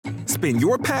Spin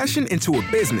your passion into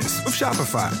a business with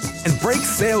Shopify and break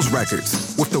sales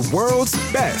records with the world's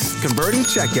best converting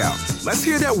checkout. Let's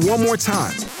hear that one more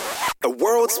time. The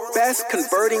world's best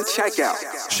converting checkout.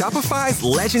 Shopify's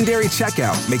legendary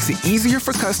checkout makes it easier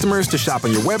for customers to shop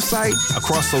on your website,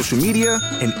 across social media,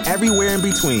 and everywhere in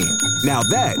between. Now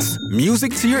that's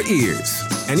music to your ears.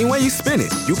 Any way you spin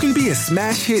it, you can be a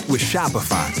smash hit with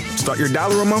Shopify. Start your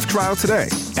 $1 a month trial today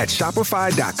at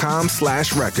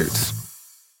shopify.com/records.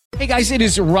 Hey guys, it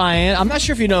is Ryan. I'm not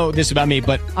sure if you know this about me,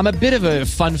 but I'm a bit of a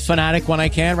fun fanatic when I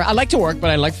can. I like to work,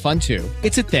 but I like fun too.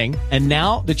 It's a thing. And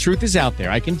now the truth is out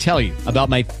there. I can tell you about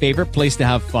my favorite place to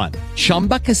have fun.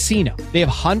 Chumba Casino. They have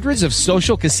hundreds of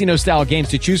social casino style games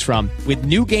to choose from with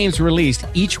new games released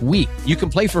each week. You can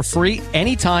play for free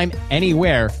anytime,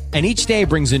 anywhere. And each day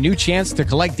brings a new chance to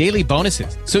collect daily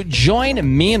bonuses. So join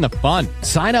me in the fun.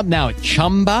 Sign up now at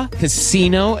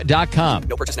ChumbaCasino.com.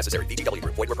 No purchase necessary. VGW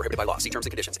Group. Void where prohibited by law. See terms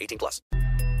and conditions. 18+.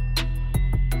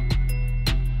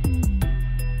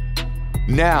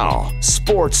 Now,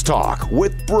 Sports Talk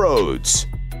with Broads.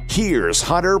 Here's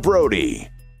Hunter Brody.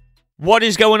 What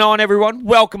is going on, everyone?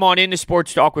 Welcome on into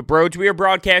Sports Talk with Broads. We are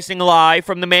broadcasting live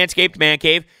from the Manscaped Man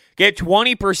Cave. Get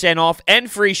 20% off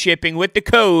and free shipping with the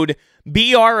code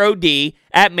BROD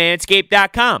at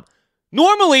manscaped.com.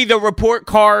 Normally, the Report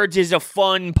Cards is a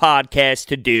fun podcast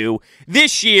to do.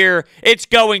 This year, it's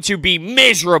going to be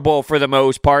miserable for the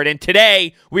most part, and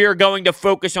today, we are going to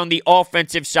focus on the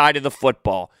offensive side of the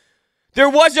football. There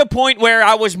was a point where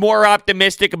I was more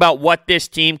optimistic about what this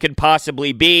team could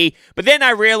possibly be, but then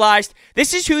I realized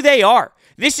this is who they are.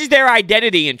 This is their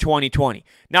identity in 2020.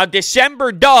 Now,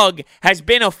 December Doug has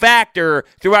been a factor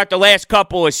throughout the last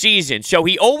couple of seasons, so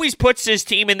he always puts his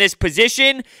team in this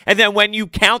position, and then when you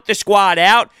count the squad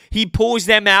out, he pulls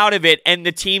them out of it, and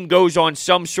the team goes on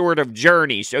some sort of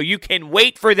journey. So you can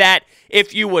wait for that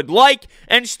if you would like,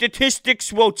 and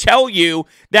statistics will tell you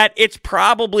that it's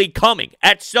probably coming.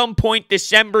 At some point,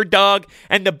 December Doug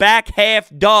and the back half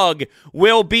Doug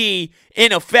will be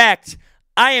in effect.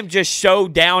 I am just so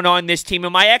down on this team,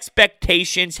 and my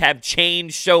expectations have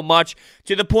changed so much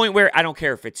to the point where I don't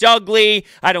care if it's ugly,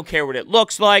 I don't care what it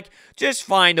looks like, just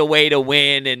find a way to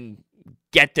win and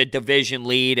get the division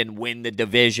lead and win the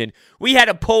division. We had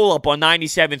a poll up on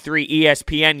 97.3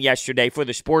 ESPN yesterday for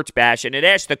the Sports Bash, and it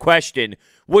asked the question,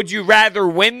 would you rather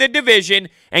win the division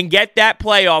and get that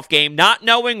playoff game, not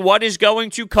knowing what is going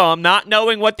to come, not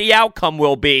knowing what the outcome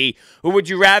will be, or would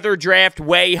you rather draft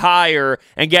way higher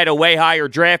and get a way higher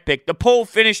draft pick? The poll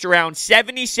finished around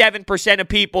 77% of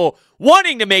people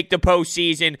wanting to make the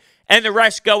postseason and the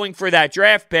rest going for that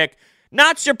draft pick.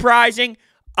 Not surprising.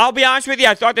 I'll be honest with you,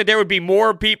 I thought that there would be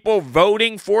more people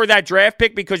voting for that draft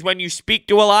pick because when you speak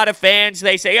to a lot of fans,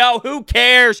 they say, oh, who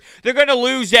cares? They're going to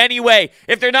lose anyway.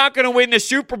 If they're not going to win the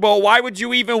Super Bowl, why would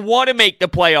you even want to make the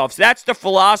playoffs? That's the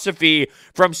philosophy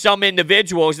from some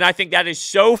individuals, and I think that is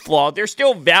so flawed. There's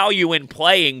still value in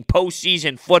playing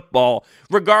postseason football,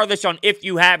 regardless on if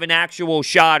you have an actual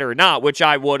shot or not, which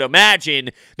I would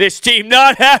imagine this team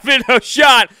not having a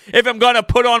shot if I'm going to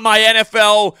put on my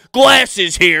NFL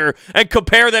glasses here and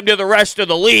compare them to the rest of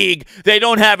the league. They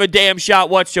don't have a damn shot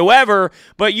whatsoever,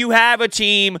 but you have a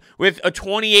team with a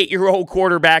 28-year-old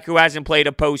quarterback who hasn't played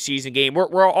a postseason game.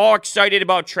 We're all excited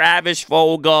about Travis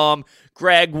Fulgham,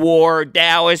 Greg Ward,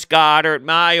 Dallas Goedert,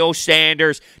 Miles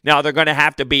Sanders. Now they're going to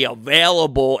have to be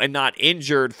available and not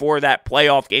injured for that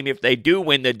playoff game if they do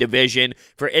win the division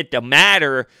for it to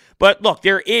matter. But look,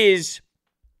 there is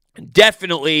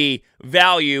definitely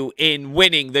value in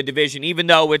winning the division, even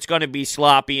though it's going to be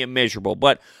sloppy and miserable.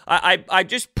 But I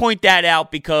just point that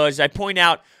out because I point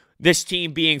out this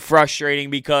team being frustrating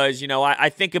because, you know, I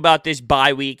think about this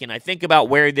bye week and I think about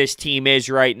where this team is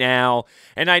right now.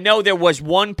 And I know there was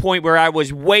one point where I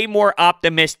was way more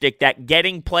optimistic that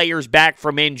getting players back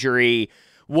from injury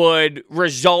would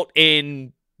result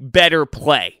in better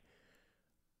play.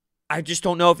 I just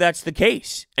don't know if that's the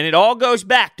case. And it all goes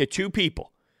back to two people.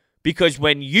 Because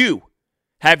when you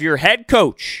have your head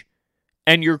coach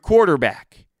and your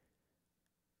quarterback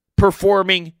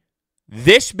performing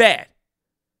this bad,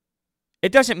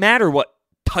 it doesn't matter what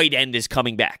tight end is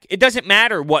coming back. It doesn't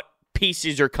matter what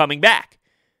pieces are coming back.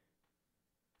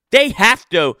 They have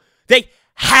to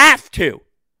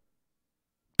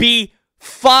be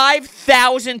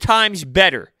 5,000 times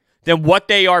better than what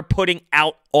they are putting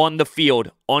out on the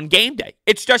field on game day.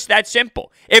 It's just that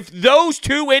simple. If those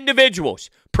two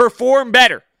individuals perform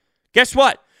better, guess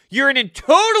what? You're in a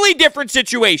totally different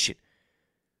situation.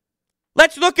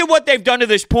 Let's look at what they've done to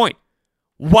this point.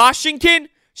 Washington,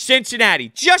 Cincinnati,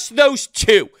 just those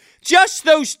two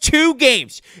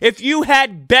games. If you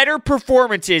had better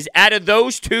performances out of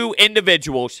those two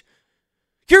individuals,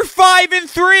 You're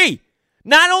 5-3.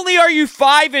 Not only are you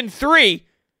 5-3,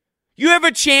 you have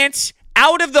a chance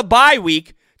out of the bye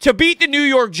week to beat the New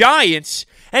York Giants,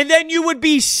 and then you would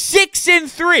be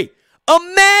 6-3.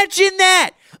 Imagine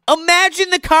that.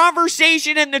 Imagine the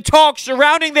conversation and the talk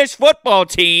surrounding this football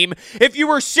team if you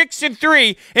were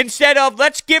 6-3 instead of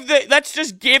let's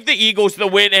just give the Eagles the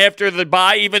win after the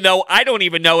bye, even though I don't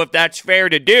even know if that's fair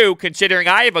to do, considering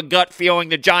I have a gut feeling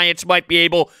the Giants might be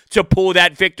able to pull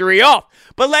that victory off.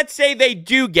 But let's say they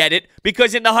do get it,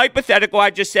 because in the hypothetical I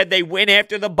just said they win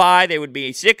after the bye, they would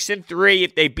be 6-3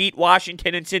 if they beat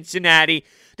Washington and Cincinnati.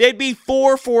 They'd be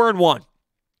 4-1.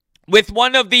 With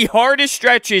one of the hardest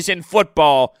stretches in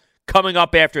football coming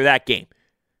up after that game.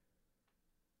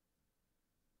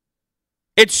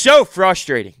 It's so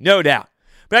frustrating, no doubt.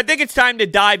 But I think it's time to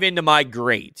dive into my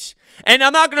grades. And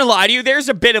I'm not going to lie to you, there's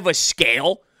a bit of a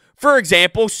scale. For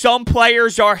example, some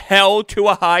players are held to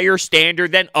a higher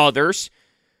standard than others.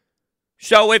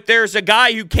 So if there's a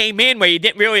guy who came in where you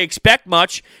didn't really expect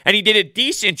much and he did a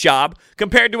decent job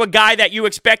compared to a guy that you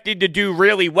expected to do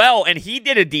really well and he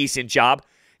did a decent job,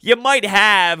 you might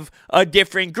have a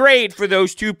different grade for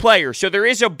those two players. So there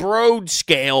is a broad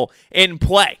scale in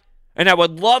play. And I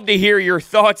would love to hear your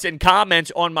thoughts and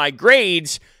comments on my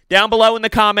grades down below in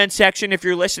the comment section if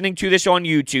you're listening to this on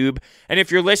YouTube. And if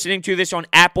you're listening to this on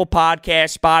Apple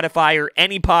Podcasts, Spotify, or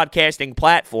any podcasting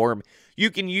platform,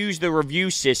 you can use the review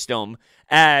system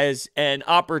as an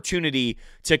opportunity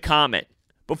to comment.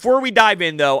 Before we dive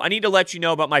in, though, I need to let you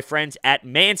know about my friends at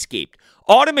Manscaped.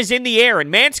 Autumn is in the air,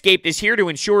 and Manscaped is here to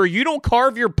ensure you don't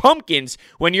carve your pumpkins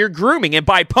when you're grooming. And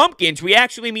by pumpkins, we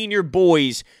actually mean your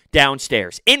boys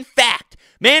downstairs. In fact,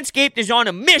 Manscaped is on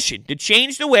a mission to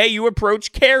change the way you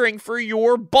approach caring for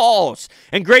your balls.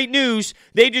 And great news,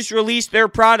 they just released their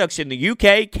products in the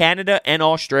UK, Canada, and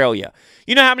Australia.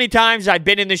 You know how many times I've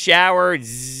been in the shower,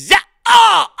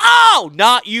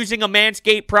 not using a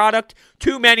Manscaped product?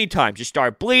 Too many times. You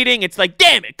start bleeding. It's like,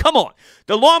 damn it, come on.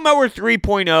 The Lawnmower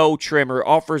 3.0 trimmer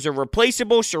offers a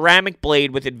replaceable ceramic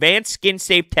blade with advanced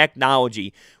skin-safe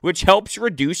technology, which helps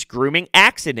reduce grooming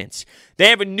accidents. They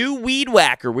have a new Weed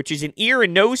Whacker, which is an ear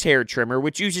and nose hair trimmer,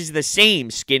 which uses the same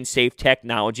skin-safe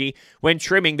technology when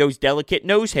trimming those delicate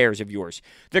nose hairs of yours.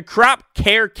 The Crop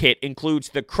Care Kit includes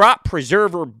the Crop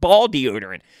Preserver Ball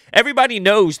Deodorant. Everybody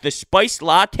knows the spiced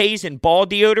lattes and ball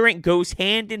deodorant goes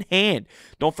hand in hand.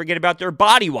 Don't forget about their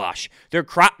body wash, their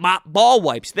Crop Mop ball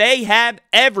wipes. They have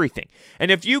everything. And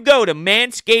if you go to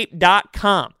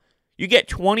manscaped.com, you get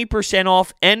 20%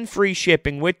 off and free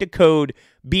shipping with the code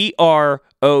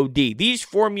BROD. These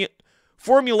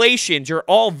formulations are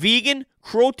all vegan,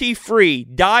 cruelty-free,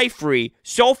 dye-free,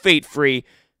 sulfate-free,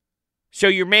 so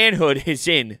your manhood is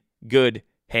in good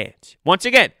hands. Once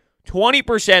again,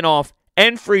 20% off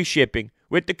and free shipping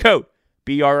with the code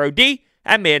BROD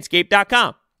at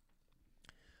manscaped.com.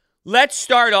 Let's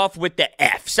start off with the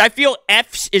Fs. I feel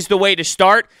Fs is the way to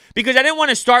start because I didn't want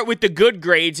to start with the good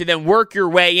grades and then work your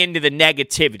way into the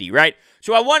negativity, right?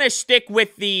 So I want to stick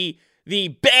with the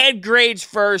bad grades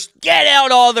first, get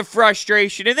out all the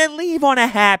frustration, and then leave on a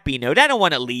happy note. I don't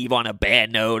want to leave on a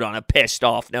bad note, on a pissed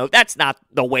off note. That's not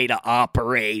the way to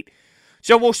operate.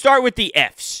 So we'll start with the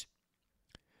Fs.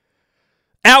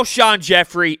 Alshon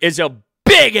Jeffrey is a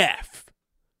big F.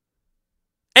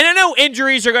 And I know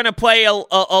injuries are going to play a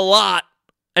lot,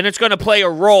 and it's going to play a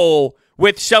role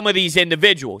with some of these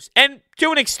individuals. And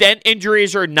to an extent,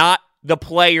 injuries are not the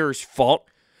player's fault.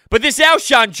 But this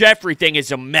Alshon Jeffrey thing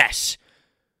is a mess.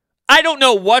 I don't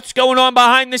know what's going on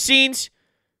behind the scenes.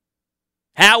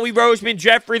 Howie Roseman,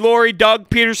 Jeffrey Lurie, Doug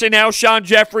Peterson, Alshon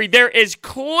Jeffrey. There is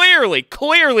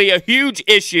clearly a huge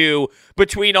issue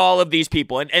between all of these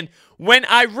people. And when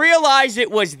I realized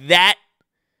it was that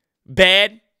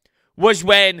bad was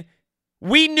when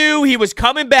we knew he was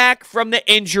coming back from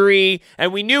the injury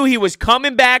and we knew he was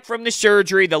coming back from the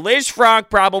surgery, the Liz Frank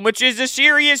problem, which is a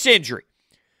serious injury.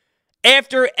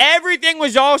 After everything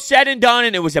was all said and done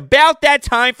and it was about that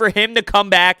time for him to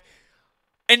come back,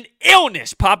 an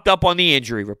illness popped up on the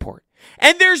injury report.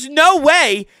 And there's no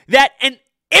way that an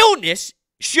illness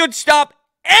should stop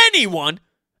anyone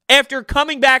after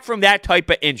coming back from that type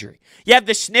of injury. You have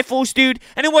the sniffles, dude,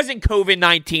 and it wasn't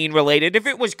COVID-19 related. If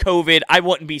it was COVID, I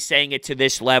wouldn't be saying it to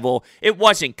this level. It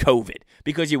wasn't COVID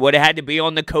because you would have had to be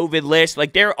on the COVID list.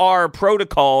 Like, there are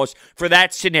protocols for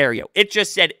that scenario. It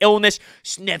just said illness,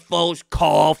 sniffles,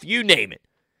 cough, you name it.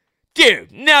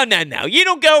 Dude, no. You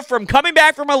don't go from coming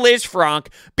back from a Liz Frank,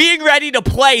 being ready to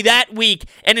play that week,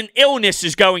 and an illness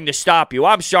is going to stop you.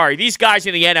 I'm sorry. These guys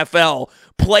in the NFL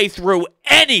play through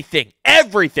anything,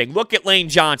 everything. Look at Lane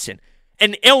Johnson.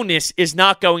 an illness is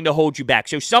not going to hold you back.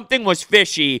 So something was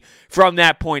fishy from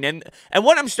that point. And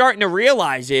what I'm starting to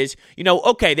realize is,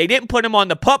 okay, they didn't put him on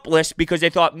the PUP list because they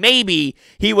thought maybe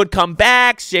he would come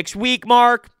back 6-week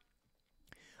mark.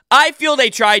 I feel they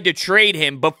tried to trade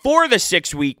him before the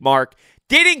 6-week mark,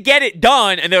 didn't get it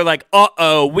done, and they're like,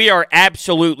 we are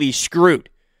absolutely screwed.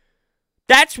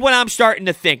 That's what I'm starting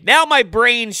to think. Now my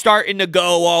brain's starting to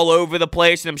go all over the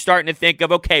place, and I'm starting to think of,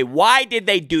 okay, why did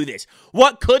they do this?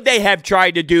 What could they have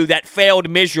tried to do that failed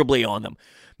miserably on them?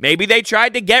 Maybe they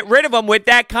tried to get rid of him with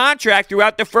that contract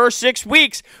throughout the first 6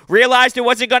 weeks, realized it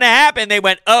wasn't going to happen. They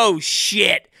went, oh,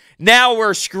 shit, now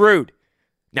we're screwed.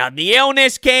 Now the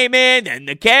illness came in, and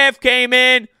the calf came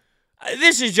in.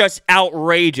 This is just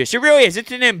outrageous. It really is.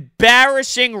 It's an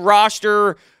embarrassing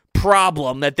roster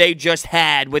problem that they just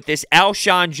had with this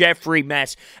Alshon Jeffrey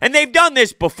mess. And they've done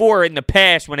this before in the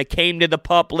past when it came to the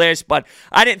PUP list, but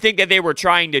I didn't think that they were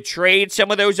trying to trade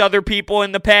some of those other people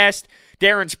in the past.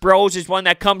 Darren Sproles is one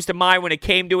that comes to mind when it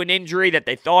came to an injury that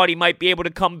they thought he might be able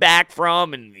to come back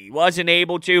from, and he wasn't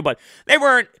able to, but they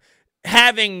weren't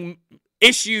having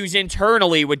issues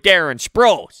internally with Darren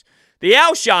Sproles. The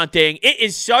Alshon thing, it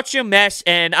is such a mess,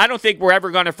 and I don't think we're ever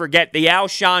going to forget the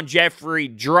Alshon Jeffrey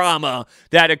drama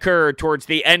that occurred towards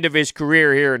the end of his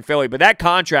career here in Philly. But that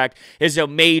contract is a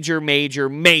major, major,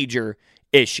 major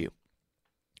issue.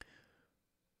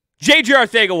 J.J.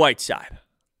 Arcega-Whiteside.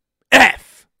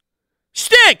 F.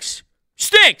 Stinks.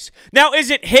 Now,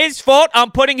 is it his fault I'm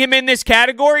putting him in this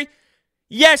category?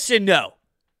 Yes and no.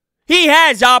 He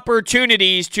has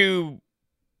opportunities to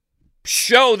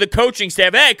show the coaching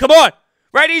staff, hey, come on,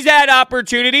 right? He's had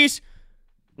opportunities,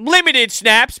 limited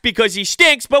snaps because he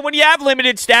stinks, but when you have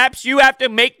limited snaps, you have to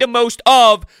make the most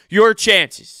of your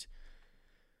chances.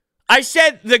 I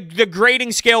said the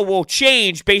grading scale will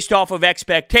change based off of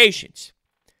expectations.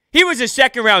 He was a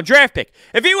second-round draft pick.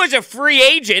 If he was a free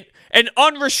agent, an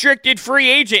unrestricted free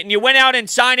agent, and you went out and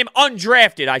signed him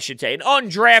undrafted, I should say, an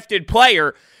undrafted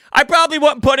player, I probably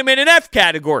wouldn't put him in an F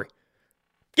category.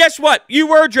 Guess what? You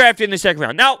were drafted in the second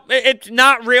round. Now, it's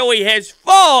not really his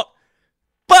fault,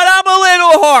 but I'm a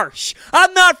little harsh.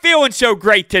 I'm not feeling so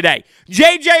great today.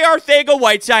 J.J.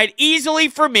 Arcega-Whiteside, easily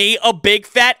for me, a big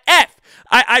fat F.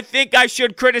 I think I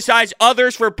should criticize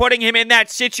others for putting him in that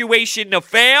situation to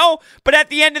fail, but at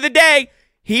the end of the day,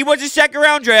 he was a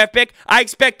second-round draft pick. I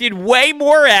expected way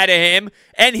more out of him,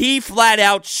 and he flat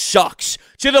out sucks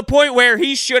to the point where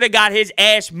he should have got his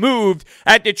ass moved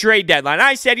at the trade deadline.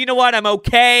 I said, you know what? I'm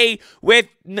okay with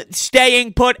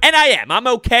staying put, and I am. I'm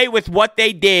okay with what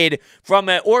they did from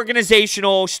an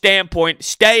organizational standpoint,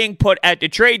 staying put at the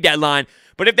trade deadline.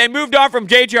 But if they moved on from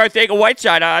J.J.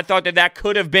 Arcega-Whiteside, I thought that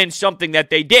could have been something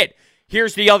that they did.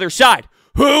 Here's the other side.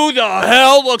 Who the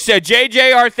hell looks at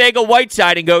J.J.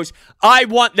 Arcega-Whiteside and goes, I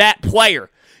want that player?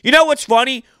 You know what's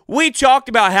funny? We talked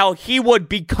about how he would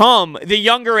become the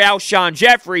younger Alshon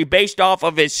Jeffrey based off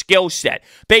of his skill set,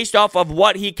 based off of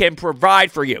what he can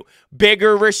provide for you.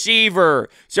 Bigger receiver,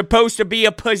 supposed to be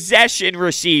a possession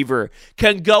receiver,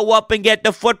 can go up and get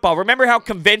the football. Remember how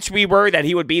convinced we were that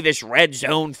he would be this red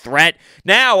zone threat?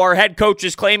 Now our head coach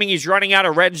is claiming he's running out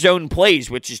of red zone plays,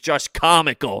 which is just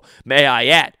comical, may I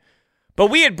add. But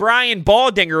we had Brian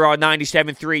Baldinger on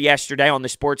 97.3 yesterday on the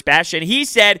Sports Bash, and he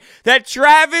said that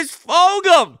Travis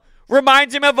Fulgham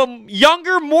reminds him of a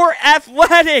younger, more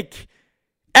athletic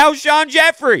Alshon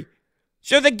Jeffrey.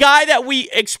 So the guy that we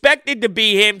expected to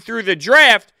be him through the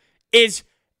draft is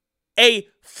a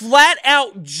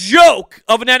flat-out joke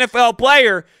of an NFL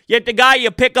player, yet the guy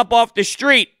you pick up off the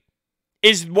street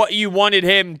is what you wanted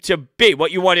him to be,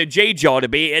 what you wanted J-Jaw to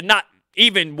be, and not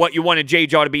even what you wanted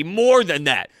J-Jaw to be, more than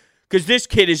that. Because this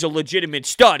kid is a legitimate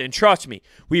stud, and trust me,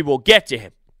 we will get to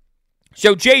him.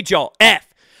 So J-Jaw,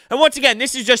 F. And once again,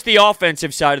 this is just the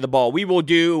offensive side of the ball. We will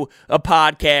do a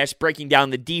podcast breaking down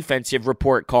the defensive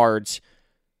report cards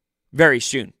very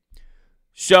soon.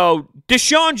 So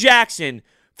Deshaun Jackson,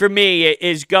 for me,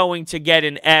 is going to get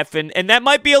an F, and that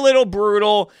might be a little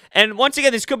brutal. And once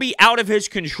again, this could be out of his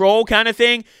control kind of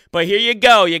thing, but here you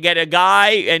go. You get a guy,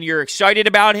 and you're excited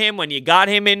about him when you got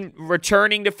him in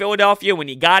returning to Philadelphia, when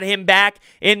you got him back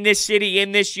in this city,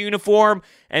 in this uniform,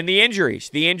 and the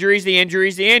injuries.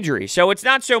 So it's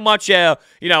not so much oh,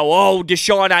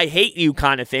 Deshaun, I hate you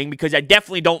kind of thing, because I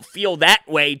definitely don't feel that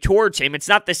way towards him. It's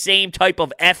not the same type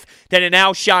of F that an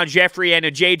Alshon Jeffrey and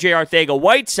a J.J.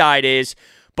 Arcega-Whiteside is.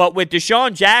 But with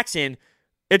Deshaun Jackson,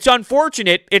 it's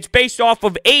unfortunate. It's based off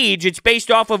of age. It's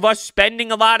based off of us spending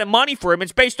a lot of money for him.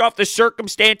 It's based off the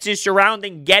circumstances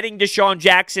surrounding getting Deshaun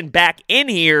Jackson back in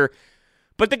here.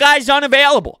 But the guy's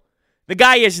unavailable. The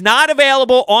guy is not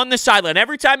available on the sideline.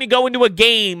 Every time you go into a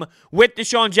game with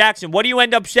Deshaun Jackson, what do you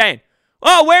end up saying?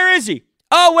 Oh, where is he?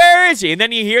 Oh, where is he? And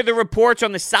then you hear the reports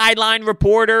on the sideline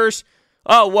reporters.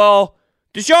 Oh, well,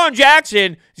 Deshaun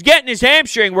Jackson is getting his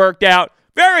hamstring worked out.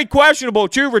 Very questionable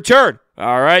to return.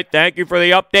 All right, thank you for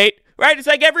the update. Right, it's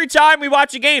like every time we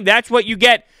watch a game, that's what you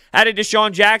get out of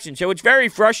Deshaun Jackson. So it's very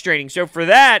frustrating. So for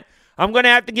that, I'm going to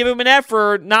have to give him an F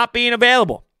for not being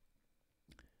available.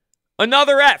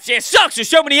 Another F. See, it sucks. There's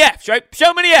so many Fs, right?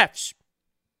 So many Fs.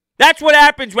 That's what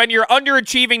happens when you're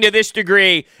underachieving to this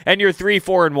degree and you're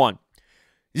 3-4-1.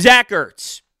 Zach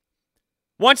Ertz.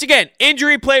 Once again,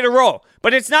 injury played a role.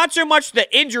 But it's not so much the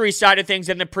injury side of things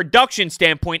and the production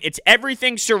standpoint. It's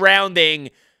everything surrounding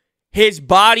his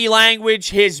body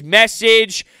language, his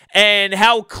message, and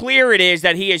how clear it is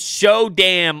that he is so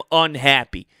damn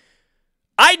unhappy.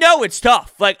 I know it's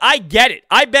tough. Like, I get it.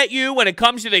 I bet you when it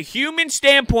comes to the human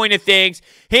standpoint of things,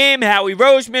 him, Howie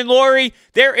Roseman, Lori,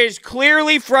 there is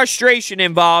clearly frustration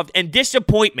involved and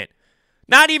disappointment.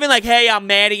 Not even like, hey, I'm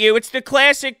mad at you. It's the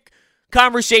classic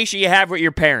conversation you have with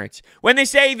your parents. When they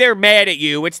say they're mad at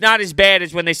you, it's not as bad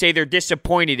as when they say they're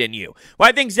disappointed in you. Well,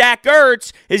 I think Zach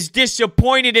Ertz is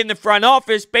disappointed in the front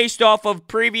office based off of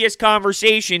previous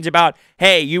conversations about,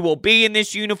 hey, you will be in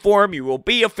this uniform, you will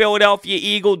be a Philadelphia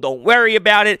Eagle, don't worry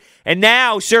about it. And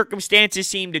now circumstances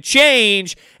seem to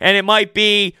change, and it might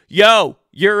be, yo,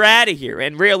 you're out of here.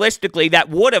 And realistically, that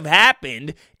would have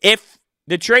happened if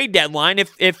the trade deadline,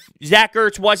 if Zach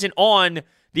Ertz wasn't on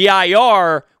the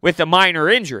IR with a minor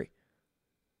injury.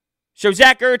 So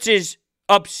Zach Ertz is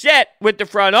upset with the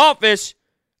front office,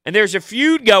 and there's a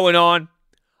feud going on.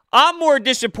 I'm more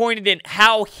disappointed in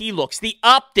how he looks, the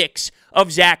optics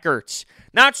of Zach Ertz.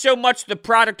 Not so much the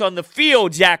product on the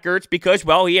field, Zach Ertz, because,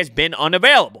 well, he has been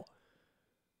unavailable.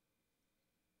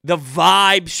 The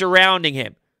vibe surrounding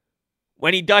him.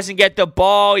 When he doesn't get the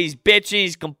ball, he's bitching,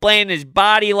 he's complaining, his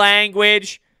body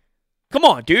language. Come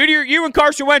on, dude, you and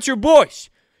Carson Wentz are boys.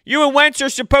 You and Wentz are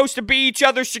supposed to be each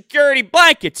other's security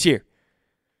blankets here.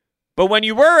 But when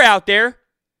you were out there,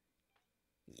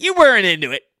 you weren't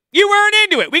into it. You weren't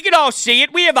into it. We could all see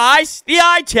it. We have eyes. The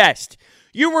eye test.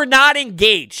 You were not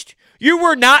engaged. You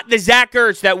were not the Zach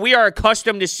Ertz that we are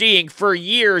accustomed to seeing for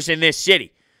years in this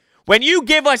city. When you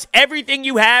give us everything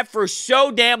you have for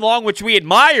so damn long, which we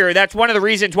admire, that's one of the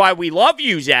reasons why we love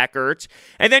you, Zach Ertz,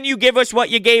 and then you give us what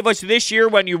you gave us this year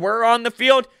when you were on the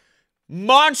field,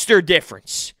 monster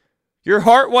difference. Your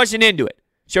heart wasn't into it.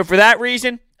 So for that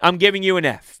reason, I'm giving you an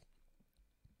F.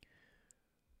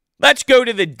 Let's go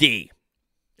to the D.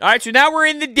 All right, so now we're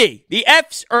in the D. The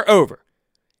Fs are over.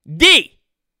 D.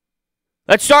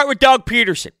 Let's start with Doug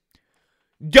Peterson.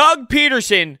 Doug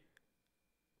Peterson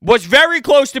was very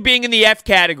close to being in the F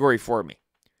category for me.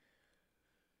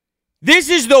 This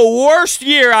is the worst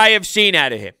year I have seen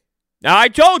out of him. Now, I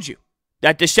told you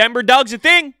that December Doug's a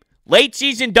thing. Late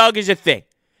season Doug is a thing.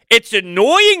 It's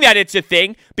annoying that it's a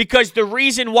thing because the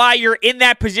reason why you're in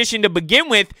that position to begin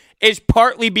with is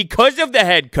partly because of the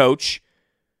head coach.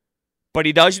 But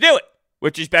he does do it,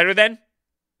 which is better than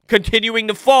continuing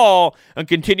to fall and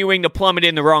continuing to plummet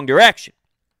in the wrong direction.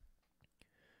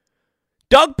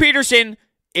 Doug Peterson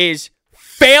is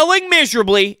failing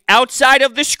miserably outside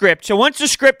of the script. So once the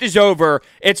script is over,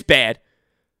 it's bad.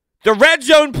 The red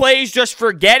zone plays just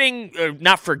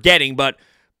not forgetting, but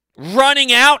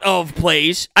running out of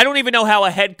plays. I don't even know how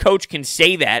a head coach can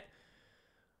say that.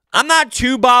 I'm not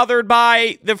too bothered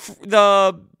by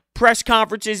the press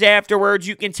conferences afterwards.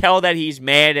 You can tell that he's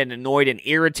mad and annoyed and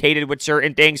irritated with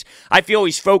certain things. I feel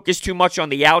he's focused too much on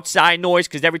the outside noise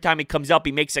because every time he comes up,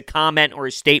 he makes a comment or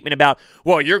a statement about,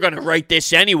 well, you're going to write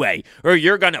this anyway, or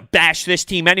you're going to bash this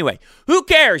team anyway. Who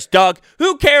cares, Doug?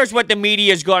 Who cares what the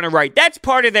media is going to write? That's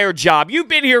part of their job. You've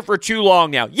been here for too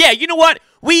long now. Yeah, you know what?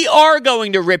 We are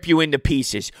going to rip you into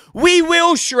pieces. We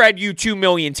will shred you 2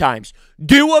 million times.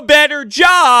 Do a better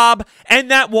job,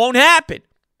 and that won't happen.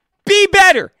 Be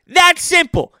better. That's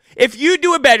simple. If you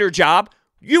do a better job,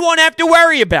 you won't have to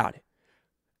worry about it.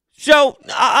 So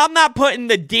I'm not putting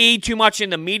the D too much in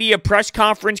the media press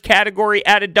conference category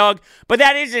out of Doug, but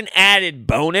that is an added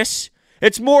bonus.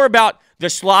 It's more about the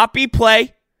sloppy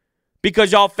play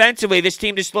because offensively this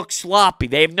team just looks sloppy.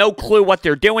 They have no clue what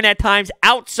they're doing at times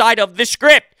outside of the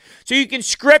script. So you can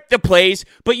script the plays,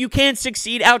 but you can't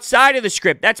succeed outside of the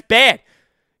script. That's bad.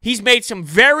 He's made some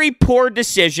very poor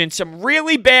decisions, some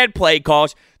really bad play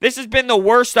calls. This has been the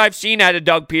worst I've seen out of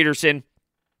Doug Peterson.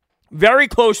 Very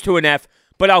close to an F,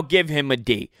 but I'll give him a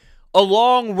D,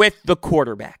 along with the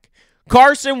quarterback.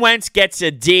 Carson Wentz gets a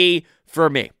D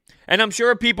for me. And I'm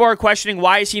sure people are questioning,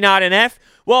 why is he not an F?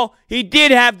 Well, he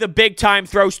did have the big-time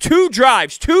throws, two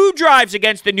drives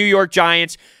against the New York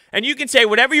Giants, And you can say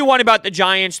whatever you want about the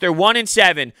Giants. They're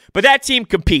 1-7, but that team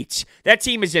competes. That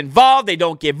team is involved. They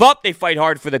don't give up. They fight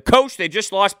hard for the coach. They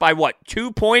just lost by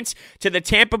 2 points to the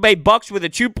Tampa Bay Bucks with a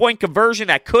 2-point conversion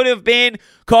that could have been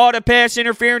called a pass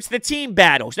interference. The team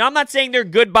battles. Now, I'm not saying they're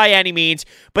good by any means,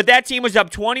 but that team was up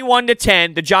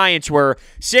 21-10. The Giants were.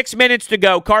 6 minutes to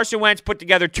go. Carson Wentz put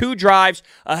together 2 drives,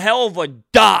 a hell of a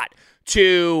dot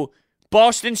to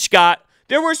Boston Scott.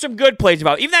 There were some good plays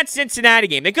about it. Even that Cincinnati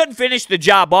game. They couldn't finish the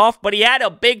job off, but he had a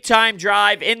big-time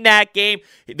drive in that game.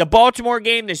 The Baltimore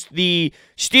game, the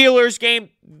Steelers game,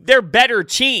 they're better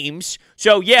teams.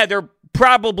 So, yeah, they're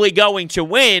probably going to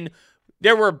win.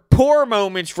 There were poor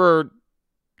moments for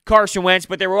Carson Wentz,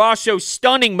 but there were also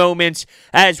stunning moments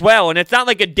as well. And it's not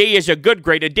like a D is a good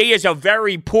grade. A D is a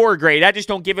very poor grade. I just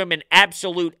don't give him an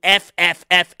absolute F.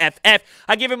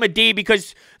 I give him a D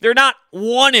because they're not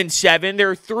 1-7.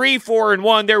 They're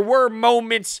 3-4-1. There were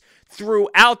moments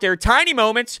throughout there. Tiny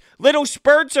moments, little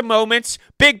spurts of moments.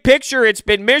 Big picture, it's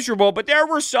been miserable, but there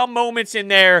were some moments in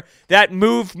there that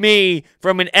moved me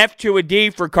from an F to a D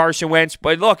for Carson Wentz.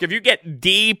 But look, if you get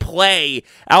D play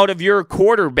out of your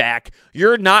quarterback,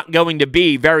 you're not going to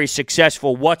be very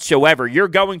successful whatsoever. You're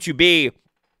going to be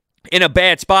in a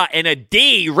bad spot, and a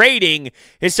D rating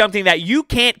is something that you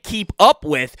can't keep up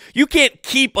with. You can't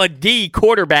keep a D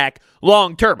quarterback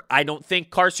long term. I don't think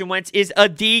Carson Wentz is a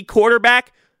D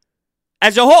quarterback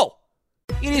as a whole.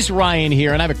 It is Ryan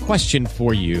here, and I have a question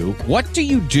for you. What do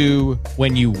you do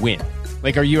when you win?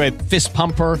 Like, are you a fist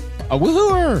pumper, a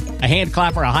woohooer, a hand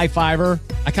clapper, a high fiver?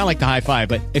 I kind of like the high five,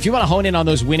 but if you want to hone in on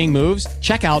those winning moves,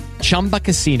 check out Chumba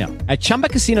Casino. At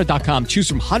ChumbaCasino.com, choose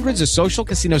from hundreds of social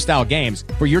casino-style games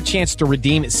for your chance to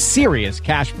redeem serious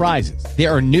cash prizes.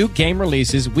 There are new game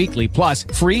releases weekly, plus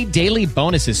free daily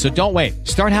bonuses, so don't wait.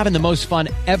 Start having the most fun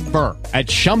ever at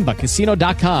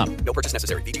ChumbaCasino.com. No purchase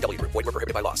necessary. VGW Group. Void where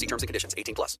prohibited by law. See terms and conditions.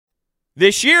 18+.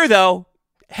 This year, though,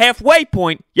 halfway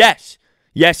point, yes.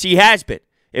 Yes, he has been.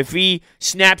 If he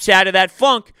snaps out of that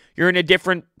funk, you're in a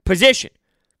different position.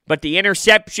 But the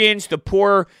interceptions, the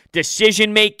poor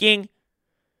decision-making,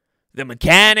 the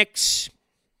mechanics,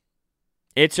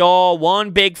 it's all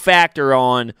one big factor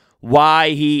on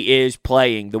why he is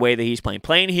playing the way that he's playing.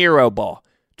 Playing hero ball.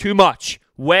 Too much.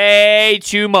 Way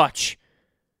too much.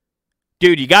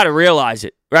 Dude, you got to realize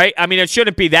it, right? I mean, it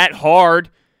shouldn't be that hard.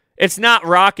 It's not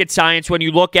rocket science when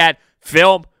you look at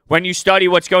film, when you study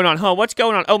what's going on. What's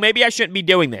going on? Oh, maybe I shouldn't be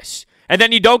doing this. And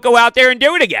then you don't go out there and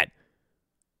do it again.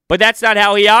 But that's not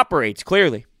how he operates,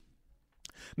 clearly.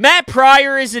 Matt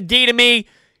Pryor is a D to me.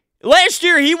 Last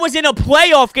year, he was in a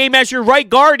playoff game as your right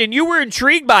guard, and you were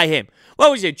intrigued by him.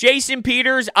 What was it? Jason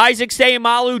Peters, Isaac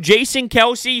Seumalo, Jason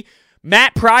Kelsey,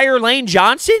 Matt Pryor, Lane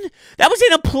Johnson? That was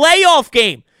in a playoff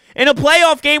game. In a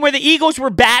playoff game where the Eagles were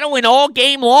battling all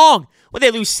game long. Would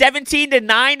they lose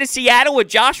 17-9 to Seattle with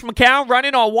Josh McCown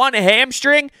running on one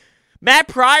hamstring? Matt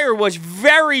Pryor was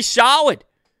very solid.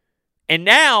 And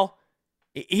now,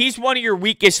 he's one of your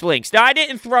weakest links. Now, I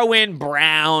didn't throw in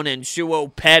Brown and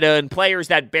Suopeta and players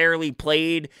that barely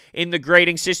played in the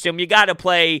grading system. You got to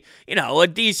play, a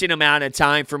decent amount of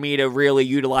time for me to really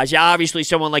utilize. Obviously,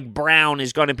 someone like Brown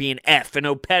is going to be an F, and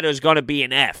Opeta is going to be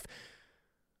an F.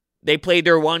 They played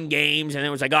their 1 games, and it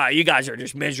was like, you guys are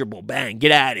just miserable. Bang,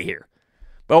 get out of here.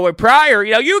 But with Pryor,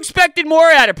 you expected more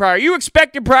out of Pryor. You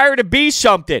expected Pryor to be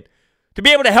something, to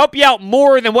be able to help you out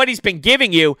more than what he's been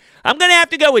giving you. I'm going to have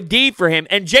to go with D for him.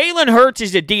 And Jalen Hurts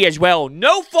is a D as well.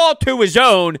 No fault to his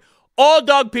own, all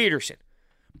Doug Peterson.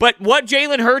 But what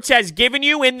Jalen Hurts has given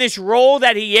you in this role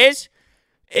that he is,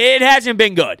 it hasn't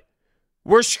been good.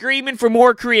 We're screaming for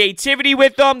more creativity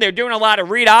with them. They're doing a lot of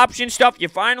read option stuff. You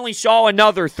finally saw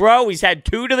another throw. He's had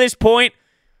 2 to this point.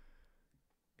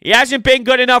 He hasn't been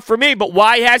good enough for me, but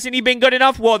why hasn't he been good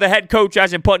enough? Well, the head coach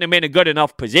hasn't put him in a good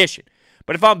enough position.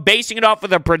 But if I'm basing it off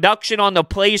of the production on the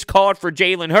plays called for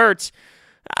Jalen Hurts,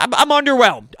 I'm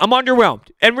underwhelmed. I'm underwhelmed.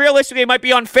 And realistically, it might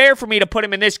be unfair for me to put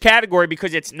him in this category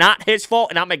because it's not his fault,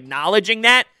 and I'm acknowledging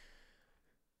that.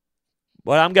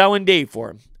 But I'm going D for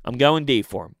him. I'm going D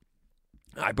for him.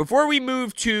 All right, before we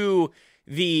move to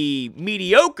the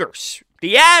mediocres,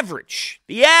 the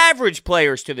average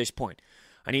players to this point,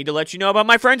 I need to let you know about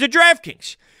my friends at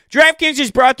DraftKings. DraftKings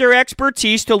has brought their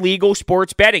expertise to legal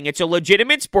sports betting. It's a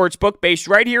legitimate sports book based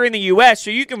right here in the U.S.,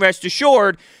 so you can rest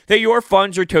assured that your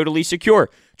funds are totally secure.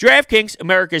 DraftKings,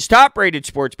 America's top-rated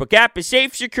sportsbook app, is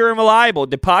safe, secure, and reliable.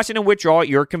 Deposit and withdraw at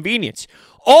your convenience.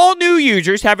 All new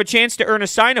users have a chance to earn a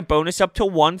sign-up bonus up to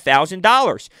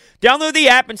 $1,000. Download the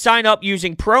app and sign up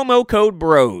using promo code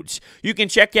BROADS. You can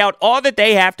check out all that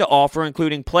they have to offer,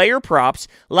 including player props,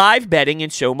 live betting,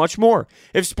 and so much more.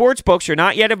 If sportsbooks are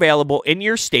not yet available in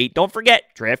your state, don't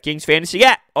forget DraftKings Fantasy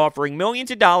app, offering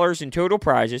millions of dollars in total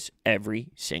prizes every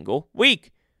single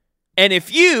week. And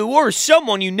if you or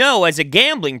someone you know has a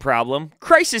gambling problem,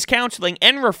 crisis counseling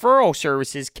and referral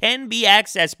services can be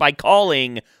accessed by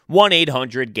calling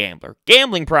 1-800-GAMBLER.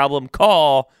 Gambling problem,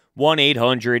 call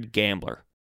 1-800-GAMBLER.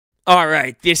 All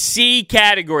right, the C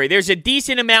category. There's a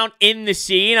decent amount in the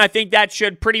C, and I think that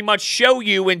should pretty much show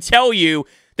you and tell you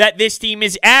that this team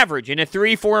is average. In a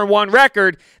 3-4-1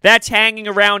 record, that's hanging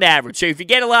around average. So if you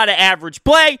get a lot of average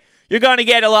play, you're going to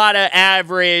get a lot of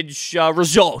average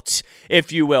results,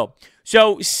 if you will.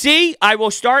 So, C, I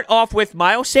will start off with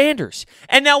Miles Sanders.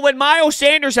 And now when Miles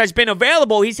Sanders has been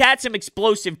available, he's had some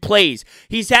explosive plays.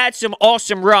 He's had some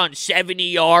awesome runs,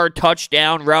 70-yard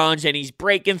touchdown runs, and he's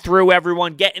breaking through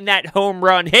everyone, getting that home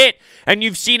run hit. And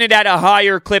you've seen it at a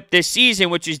higher clip this season,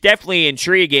 which is definitely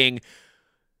intriguing.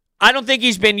 I don't think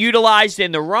he's been utilized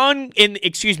in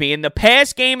the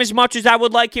pass game as much as I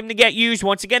would like him to get used.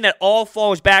 Once again, that all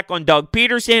falls back on Doug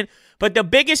Peterson. But the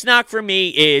biggest knock for me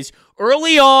is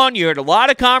early on, you heard a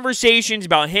lot of conversations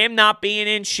about him not being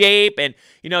in shape, and,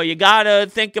 you got to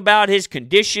think about his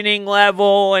conditioning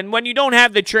level. And when you don't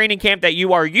have the training camp that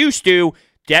you are used to,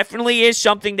 definitely is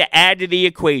something to add to the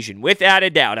equation, without a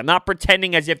doubt. I'm not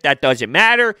pretending as if that doesn't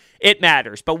matter. It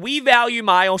matters. But we value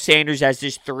Miles Sanders as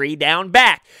this 3-down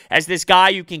back, as this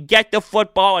guy who can get the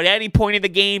football at any point of the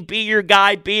game, be your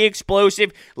guy, be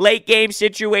explosive, late game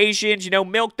situations,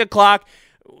 milk the clock.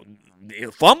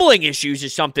 Fumbling issues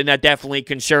is something that definitely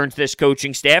concerns this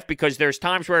coaching staff, because there's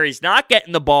times where he's not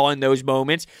getting the ball in those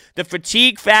moments. The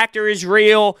fatigue factor is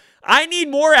real. I need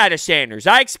more out of Sanders.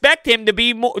 I expect him to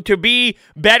be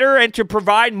better and to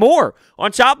provide more.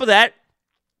 On top of that,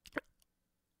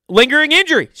 lingering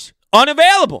injuries,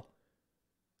 unavailable,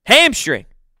 hamstring.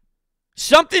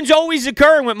 Something's always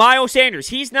occurring with Miles Sanders.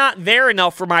 He's not there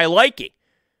enough for my liking,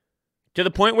 to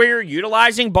the point where you're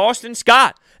utilizing Boston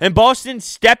Scott. And Boston's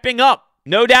stepping up,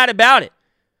 no doubt about it.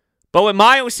 But with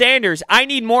Miles Sanders, I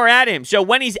need more at him. So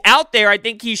when he's out there, I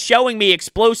think he's showing me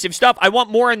explosive stuff. I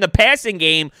want more in the passing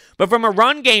game. But from a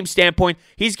run game standpoint,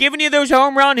 he's giving you those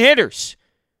home run hitters.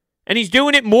 And he's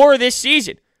doing it more this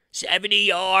season. 70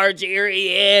 yards, here he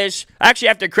is. I actually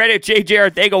have to credit J.J.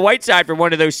 Arcega-Whiteside for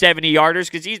one of those 70-yarders,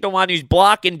 because he's the one who's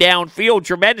blocking downfield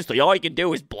tremendously. All he can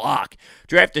do is block.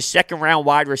 Draft a second-round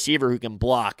wide receiver who can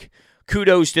block.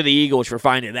 Kudos to the Eagles for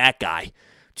finding that guy.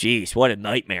 Jeez, what a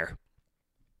nightmare.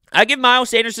 I give Miles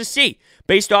Sanders a C,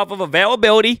 based off of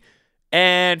availability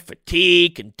and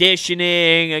fatigue,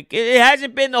 conditioning. It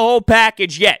hasn't been the whole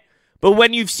package yet. But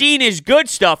when you've seen his good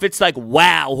stuff, it's like,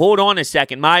 wow, hold on a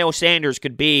second. Miles Sanders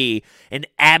could be an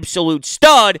absolute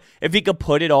stud if he could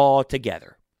put it all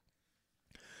together.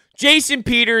 Jason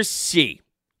Peters, C.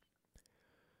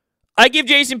 I give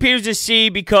Jason Peters a C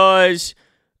because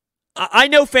I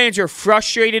know fans are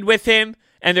frustrated with him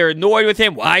and they're annoyed with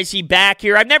him. Why is he back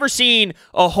here? I've never seen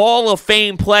a Hall of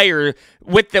Fame player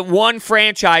with the one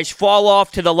franchise fall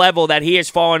off to the level that he has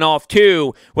fallen off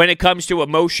to when it comes to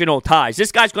emotional ties.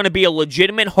 This guy's going to be a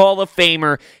legitimate Hall of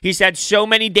Famer. He's had so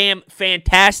many damn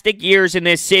fantastic years in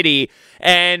this city,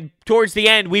 and towards the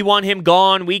end, we want him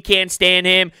gone. We can't stand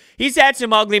him. He's had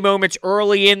some ugly moments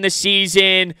early in the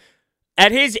season.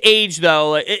 At his age,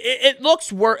 though, it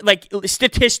looks worse, like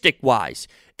statistic-wise,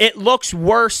 it looks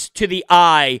worse to the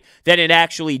eye than it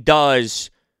actually does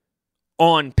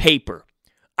on paper.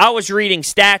 I was reading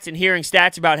stats and hearing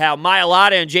stats about how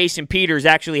Mailata and Jason Peters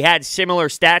actually had similar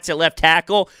stats at left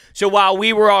tackle. So while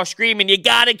we were all screaming, you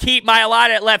got to keep Mailata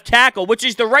at left tackle, which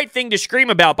is the right thing to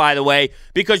scream about, by the way,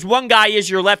 because one guy is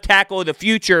your left tackle of the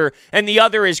future and the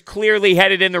other is clearly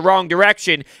headed in the wrong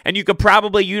direction, and you could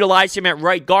probably utilize him at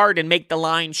right guard and make the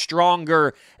line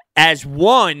stronger as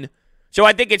one. So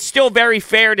I think it's still very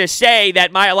fair to say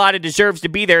that Mailata deserves to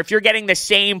be there. If you're getting the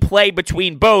same play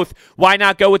between both, why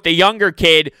not go with the younger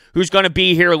kid who's going to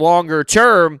be here longer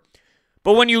term?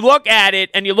 But when you look at it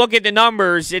and you look at the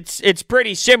numbers, it's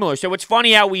pretty similar. So it's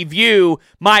funny how we view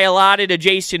Mailata to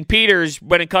Jason Peters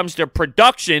when it comes to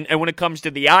production and when it comes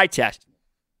to the eye test.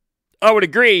 I would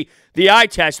agree. The eye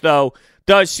test, though,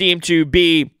 does seem to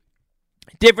be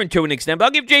different to an extent. But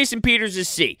I'll give Jason Peters a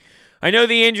C. I know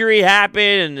the injury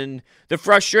happened and the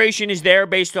frustration is there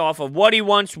based off of what he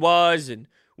once was and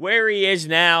where he is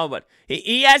now, but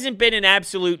he hasn't been an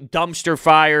absolute dumpster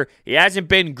fire. He hasn't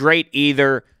been great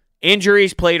either.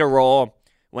 injuries played a role.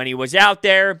 When he was out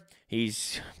there,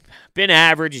 he's been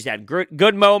average. He's had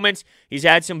good moments. He's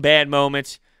had some bad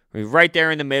moments. We're right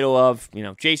there in the middle of,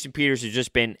 Jason Peters has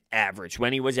just been average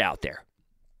when he was out there.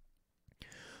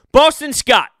 Boston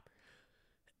Scott.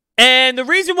 And the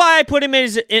reason why I put him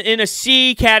in a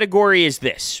C category is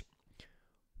this.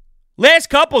 Last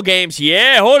couple games,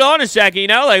 hold on a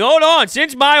second, hold on.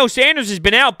 Since Miles Sanders has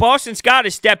been out, Boston Scott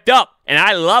has stepped up, and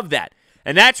I love that.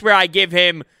 And that's where I give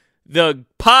him the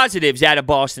positives out of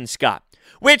Boston Scott,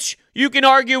 which you can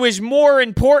argue is more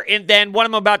important than what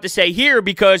I'm about to say here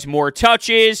because more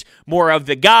touches, more of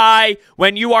the guy.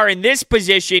 When you are in this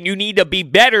position, you need to be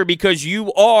better because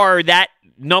you are that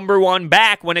number one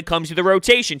back when it comes to the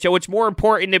rotation. So it's more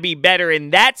important to be better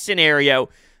in that scenario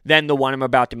than the one I'm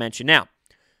about to mention now.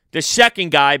 The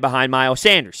second guy behind Miles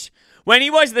Sanders. When he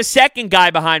was the second guy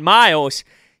behind Miles,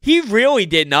 he really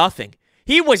did nothing.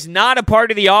 He was not a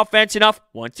part of the offense enough.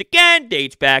 Once again,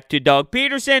 dates back to Doug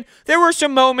Peterson. There were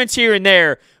some moments here and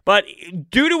there, but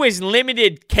due to his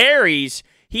limited carries,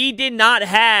 he did not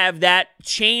have that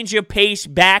change of pace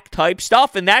back type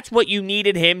stuff, and that's what you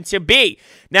needed him to be.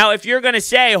 Now, if you're going to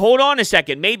say, hold on a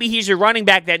second, maybe he's a running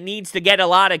back that needs to get a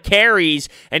lot of carries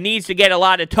and needs to get a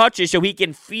lot of touches so he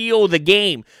can feel the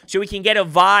game, so he can get a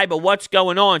vibe of what's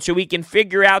going on, so he can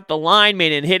figure out the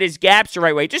lineman and hit his gaps the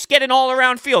right way. Just get an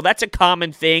all-around feel. That's a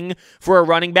common thing for a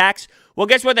running backs. Well,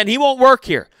 guess what? Then he won't work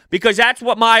here because that's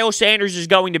what Miles Sanders is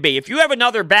going to be. If you have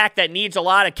another back that needs a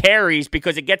lot of carries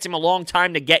because it gets him a long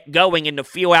time to get going and to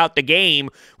feel out the game,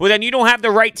 well, then you don't have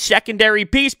the right secondary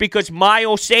piece because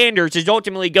Miles Sanders is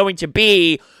ultimately going to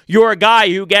be your guy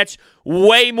who gets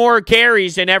way more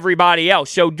carries than everybody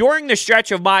else. So during the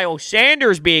stretch of Miles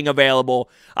Sanders being available,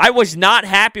 I was not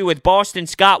happy with Boston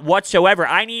Scott whatsoever.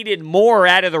 I needed more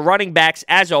out of the running backs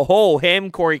as a whole,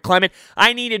 him, Corey Clement.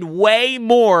 I needed way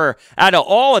more out of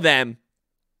all of them.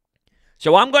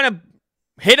 So I'm going to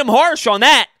hit him harsh on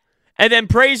that and then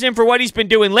praise him for what he's been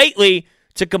doing lately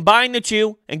to combine the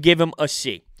two and give him a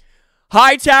C.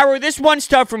 Hightower, this one's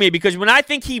tough for me because when I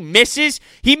think he misses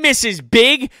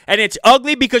big and it's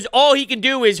ugly because all he can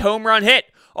do is home run hit.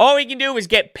 All he can do is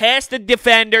get past the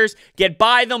defenders, get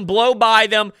by them, blow by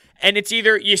them, and it's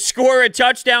either you score a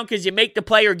touchdown because you make the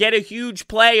play or get a huge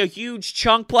play, a huge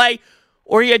chunk play,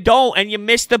 or you don't and you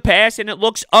miss the pass and it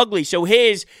looks ugly. So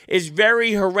his is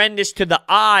very horrendous to the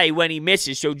eye when he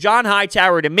misses. So John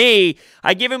Hightower, to me,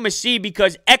 I give him a C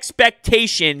because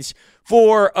expectations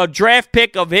for a draft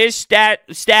pick of his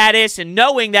status and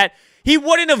knowing that he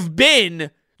wouldn't have been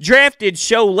drafted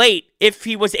so late if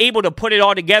he was able to put it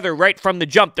all together right from the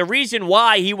jump. The reason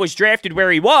why he was drafted where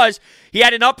he was, he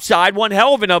had an upside, one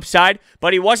hell of an upside,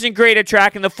 but he wasn't great at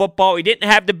tracking the football. He didn't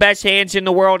have the best hands in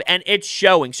the world, and it's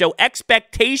showing. So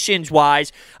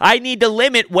expectations-wise, I need to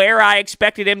limit where I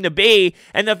expected him to be,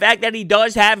 and the fact that he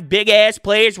does have big-ass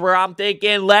plays where I'm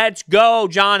thinking, let's go,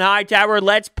 John Hightower,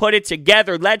 let's put it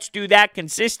together, let's do that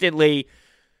consistently.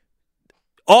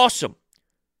 Awesome.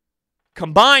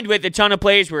 Combined with a ton of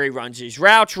plays where he runs his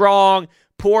routes wrong,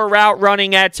 poor route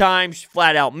running at times,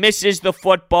 flat out misses the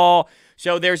football.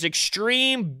 So there's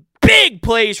extreme big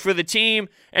plays for the team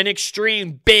and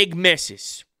extreme big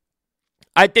misses.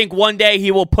 I think one day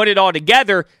he will put it all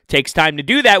together. Takes time to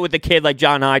do that with a kid like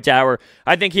John Hightower.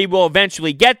 I think he will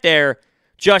eventually get there,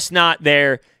 just not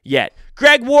there yet.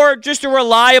 Greg Ward, just a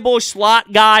reliable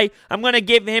slot guy. I'm going to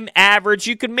give him average.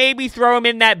 You could maybe throw him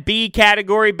in that B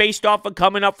category based off of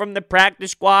coming up from the practice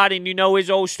squad and you know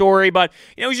his old story, but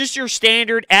he's just your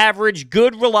standard average,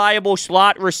 good, reliable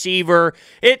slot receiver.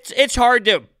 It's hard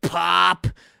to pop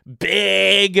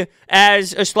big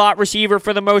as a slot receiver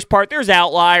for the most part. There's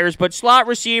outliers, but slot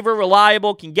receiver,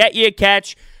 reliable, can get you a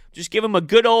catch. Just give him a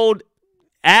good old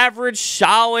average,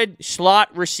 solid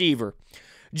slot receiver.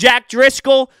 Jack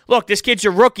Driscoll, look, this kid's a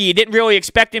rookie. You didn't really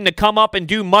expect him to come up and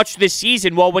do much this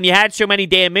season. Well, when you had so many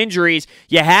damn injuries,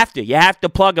 you have to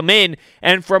plug him in.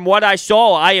 And from what I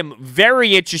saw, I am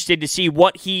very interested to see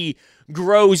what he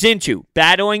grows into.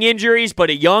 Battling injuries, but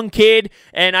a young kid,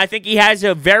 and I think he has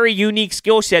a very unique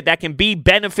skill set that can be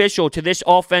beneficial to this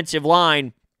offensive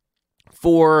line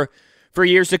for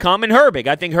years to come. And Herbig,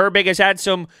 I think Herbig has had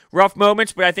some rough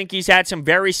moments, but I think he's had some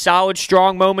very solid,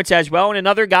 strong moments as well. And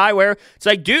another guy where it's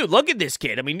like, dude, look at this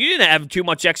kid. I mean, you didn't have too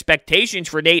much expectations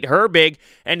for Nate Herbig,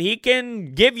 and he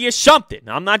can give you something.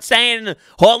 I'm not saying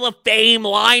Hall of Fame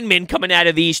lineman coming out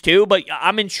of these two, but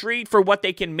I'm intrigued for what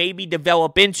they can maybe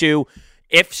develop into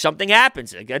if something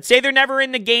happens. Like, let's say they're never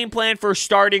in the game plan for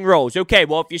starting roles. Okay,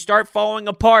 well, if you start falling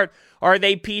apart, are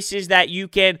they pieces that you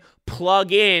can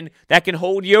plug in that can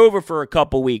hold you over for a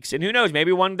couple weeks? And who knows,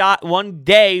 maybe one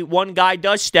day one guy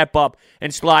does step up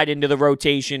and slide into the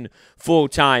rotation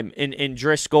full-time in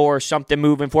Driscoll or something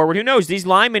moving forward. Who knows? These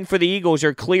linemen for the Eagles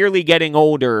are clearly getting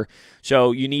older,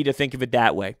 so you need to think of it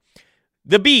that way.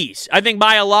 The Bs. I think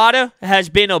Mailata has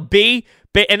been a B.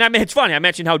 And I mean, it's funny. I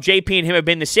mentioned how JP and him have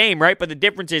been the same, right? But the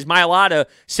difference is Mailata,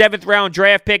 7th-round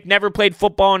draft pick, never played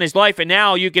football in his life, and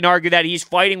now you can argue that he's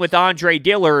fighting with Andre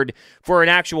Dillard for an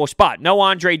actual spot. No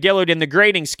Andre Dillard in the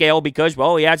grading scale because,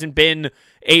 well, he hasn't been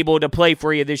able to play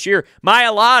for you this year.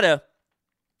 Mailata,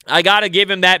 I got to give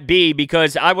him that B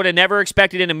because I would have never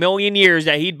expected in a million years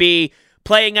that he'd be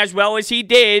playing as well as he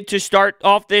did to start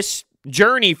off this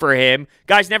journey for him.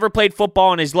 Guy's never played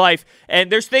football in his life,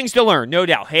 and there's things to learn, no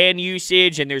doubt. Hand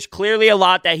usage, and there's clearly a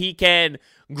lot that he can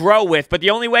grow with, but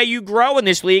the only way you grow in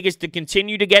this league is to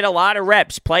continue to get a lot of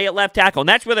reps, play at left tackle, and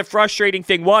that's where the frustrating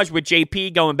thing was with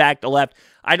JP going back to left.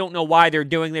 I don't know why they're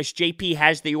doing this. JP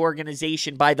has the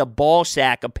organization by the ball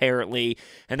sack, apparently,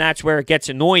 and that's where it gets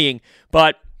annoying,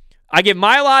 but I give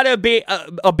Mailata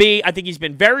a B. I think he's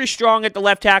been very strong at the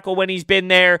left tackle when he's been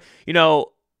there. You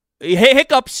know,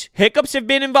 hiccups have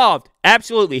been involved.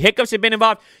 Absolutely. Hiccups have been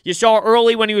involved. You saw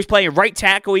early when he was playing right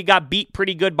tackle, he got beat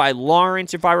pretty good by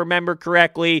Lawrence, if I remember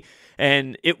correctly.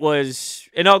 And it was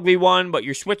an ugly one, but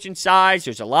you're switching sides.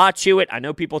 There's a lot to it. I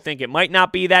know people think it might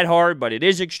not be that hard, but it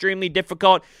is extremely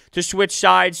difficult to switch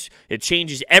sides. It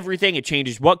changes everything. It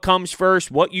changes what comes first,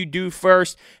 what you do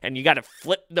first, and you got to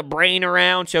flip the brain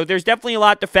around. So there's definitely a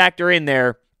lot to factor in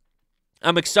there.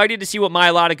 I'm excited to see what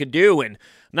Mailata could do, and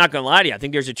I'm not going to lie to you. I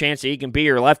think there's a chance that he can be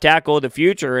your left tackle of the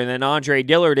future, and then Andre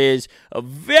Dillard is a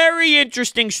very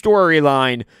interesting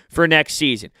storyline for next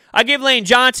season. I give Lane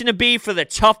Johnson a B for the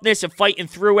toughness of fighting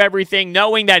through everything,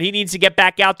 knowing that he needs to get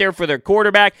back out there for their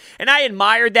quarterback, and I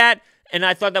admired that, and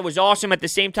I thought that was awesome. At the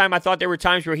same time, I thought there were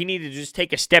times where he needed to just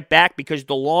take a step back because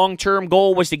the long-term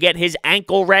goal was to get his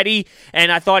ankle ready,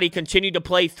 and I thought he continued to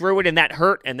play through it, and that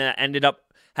hurt, and that ended up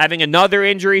having another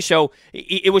injury, so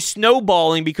it was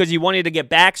snowballing because he wanted to get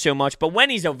back so much. But when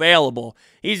he's available,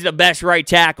 he's the best right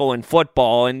tackle in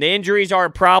football, and the injuries are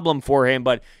a problem for him.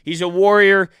 But he's a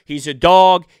warrior. He's a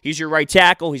dog. He's your right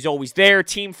tackle. He's always there.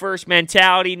 Team-first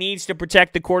mentality. Needs to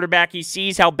protect the quarterback. He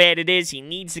sees how bad it is. He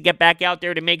needs to get back out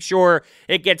there to make sure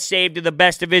it gets saved to the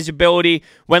best of his ability.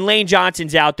 When Lane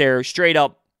Johnson's out there,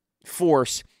 straight-up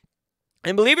force.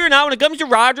 And believe it or not, when it comes to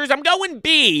Rodgers, I'm going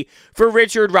B for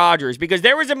Richard Rodgers because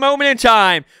there was a moment in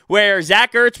time where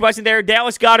Zach Ertz wasn't there,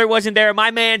 Dallas Goedert wasn't there. My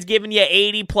man's giving you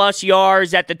 80-plus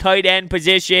yards at the tight end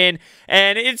position,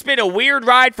 and it's been a weird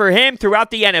ride for him throughout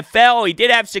the NFL. He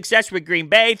did have success with Green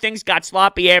Bay. Things got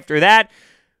sloppy after that.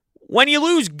 When you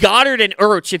lose Goddard and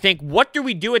Ertz, you think, what do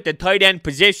we do at the tight end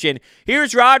position?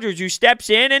 Here's Rodgers who steps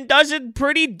in and does a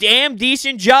pretty damn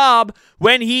decent job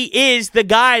when he is the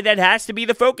guy that has to be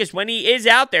the focus, when he is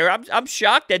out there. I'm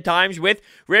shocked at times with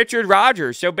Richard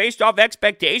Rodgers. So based off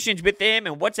expectations with him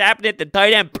and what's happening at the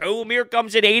tight end, boom, here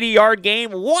comes an 80-yard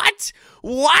game. What?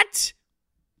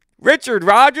 Richard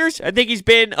Rodgers, I think he's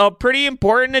been a pretty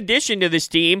important addition to this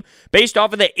team based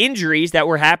off of the injuries that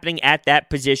were happening at that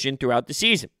position throughout the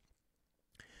season.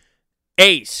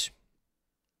 Ace.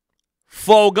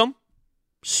 Fulgham.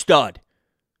 Stud.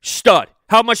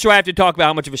 How much do I have to talk about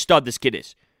how much of a stud this kid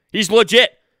is? He's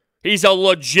legit. He's a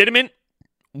legitimate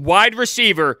wide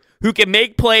receiver who can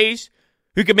make plays,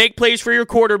 for your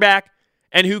quarterback,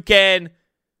 and who can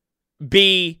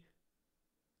be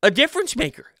a difference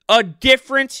maker. A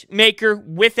difference maker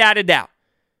without a doubt.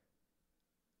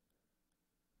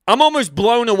 I'm almost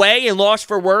blown away and lost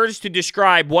for words to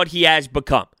describe what he has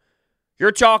become.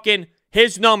 You're talking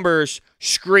his numbers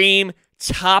scream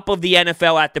top of the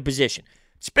NFL at the position.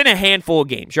 It's been a handful of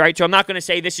games, right? So I'm not going to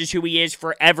say this is who he is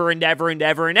forever and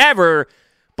ever,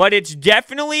 but it's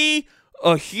definitely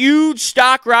a huge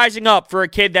stock rising up for a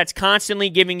kid that's constantly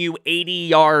giving you 80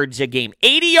 yards a game.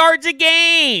 80 yards a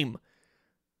game!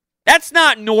 That's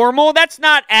not normal. That's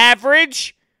not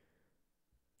average.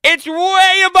 It's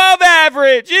way above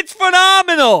average. It's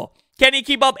phenomenal. Can he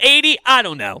keep up 80? I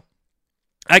don't know.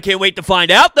 I can't wait to find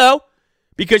out, though,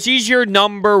 because he's your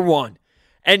number one.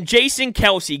 And Jason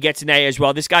Kelce gets an A as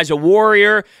well. This guy's a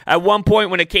warrior. At one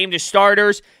point when it came to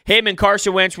starters, him and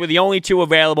Carson Wentz were the only two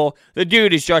available. The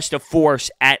dude is just a force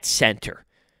at center.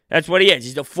 That's what he is.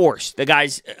 He's a force. The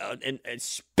guy's a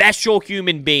special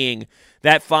human being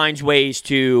that finds ways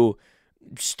to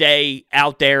stay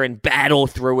out there and battle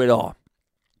through it all.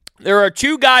 There are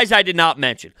two guys I did not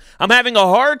mention. I'm having a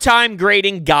hard time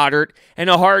grading Goddard and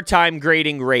a hard time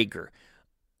grading Rager.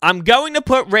 I'm going to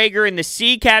put Reagor in the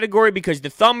C category because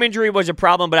the thumb injury was a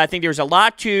problem, but I think there's a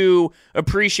lot to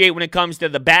appreciate when it comes to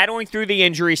the battling through the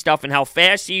injury stuff and how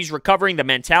fast he's recovering, the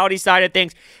mentality side of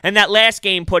things. And that last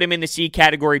game put him in the C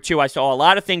category too. I saw a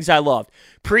lot of things I loved.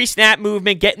 Pre-snap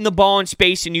movement, getting the ball in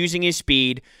space and using his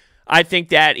speed. I think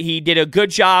that he did a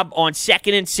good job on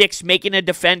 2nd and 6, making a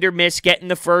defender miss, getting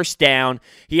the first down.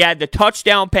 He had the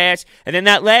touchdown pass, and then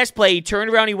that last play, he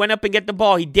turned around, he went up and get the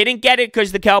ball. He didn't get it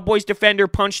because the Cowboys defender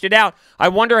punched it out. I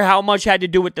wonder how much had to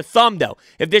do with the thumb, though.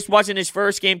 If this wasn't his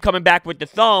first game coming back with the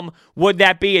thumb, would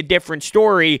that be a different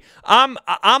story? I'm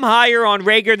higher on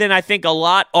Reagor than I think a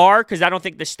lot are because I don't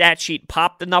think the stat sheet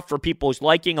popped enough for people's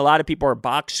liking. A lot of people are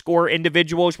box score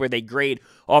individuals where they grade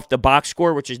off the box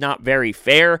score, which is not very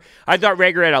fair. I thought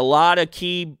Reagor had a lot of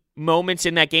key moments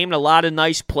in that game and a lot of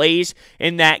nice plays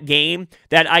in that game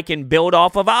that I can build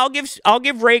off of. I'll give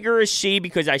Reagor a C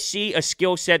because I see a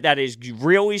skill set that is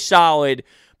really solid,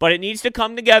 but it needs to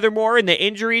come together more, and the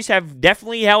injuries have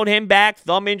definitely held him back.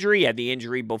 Thumb injury, he had the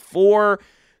injury before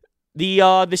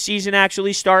the season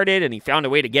actually started, and he found a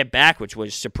way to get back, which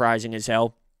was surprising as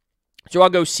hell. So I'll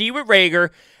go C with Reagor.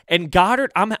 And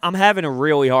Goddard, I'm having a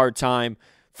really hard time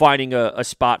finding a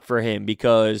spot for him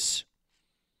because,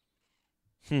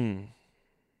 the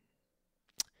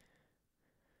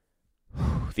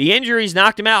injuries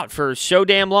knocked him out for so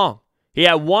damn long. He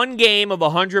had one game of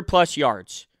 100-plus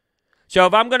yards. So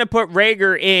if I'm going to put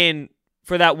Reagor in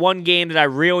for that one game that I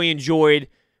really enjoyed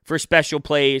for special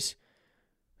plays,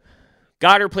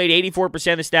 Goddard played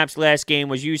 84% of the snaps last game,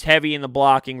 was used heavy in the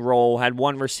blocking role, had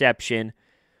one reception.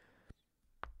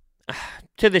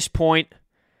 To this point,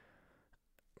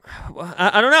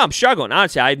 I don't know. I'm struggling,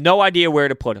 honestly. I have no idea where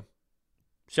to put him.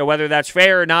 So whether that's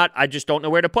fair or not, I just don't know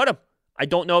where to put him. I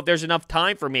don't know if there's enough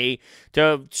time for me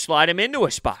to slide him into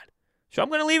a spot. So I'm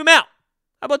going to leave him out.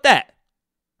 How about that?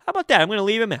 I'm going to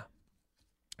leave him out.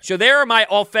 So there are my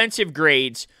offensive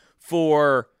grades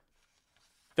for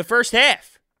the first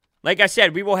half. Like I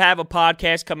said, we will have a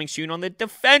podcast coming soon on the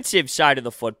defensive side of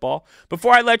the football.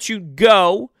 Before I let you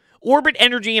go, Orbit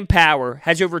Energy and Power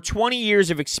has over 20 years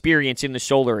of experience in the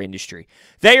solar industry.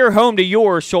 They are home to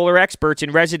your solar experts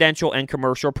in residential and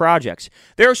commercial projects.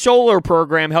 Their solar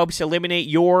program helps eliminate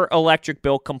your electric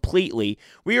bill completely.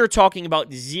 We are talking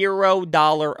about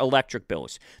 $0 electric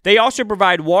bills. They also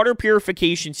provide water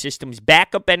purification systems,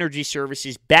 backup energy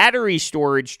services, battery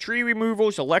storage, tree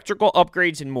removals, electrical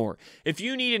upgrades, and more. If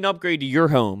you need an upgrade to your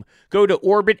home, go to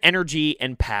Orbit Energy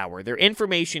and Power. Their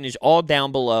information is all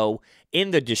down below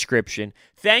in the description.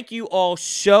 Thank you all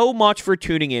so much for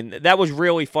tuning in. That was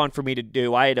really fun for me to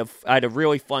do. I had a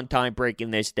really fun time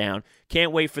breaking this down.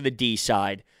 Can't wait for the D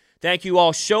side. Thank you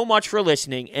all so much for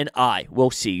listening, and I will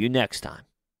see you next time.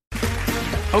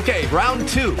 Okay, round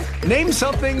 2. Name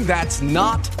something that's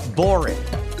not boring.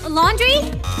 A laundry?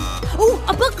 Ooh,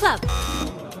 a book club.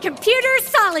 Computer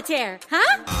solitaire,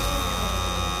 huh?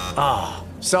 Ah,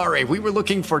 sorry, we were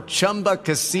looking for Chumba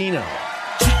Casino.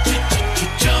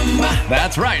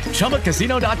 That's right.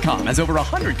 ChumbaCasino.com has over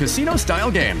 100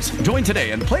 casino-style games. Join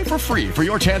today and play for free for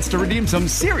your chance to redeem some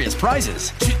serious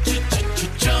prizes.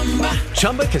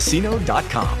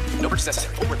 ChumbaCasino.com. No purchase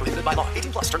necessary. Void where prohibited by law.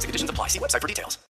 18+. Terms and conditions apply. See website for details.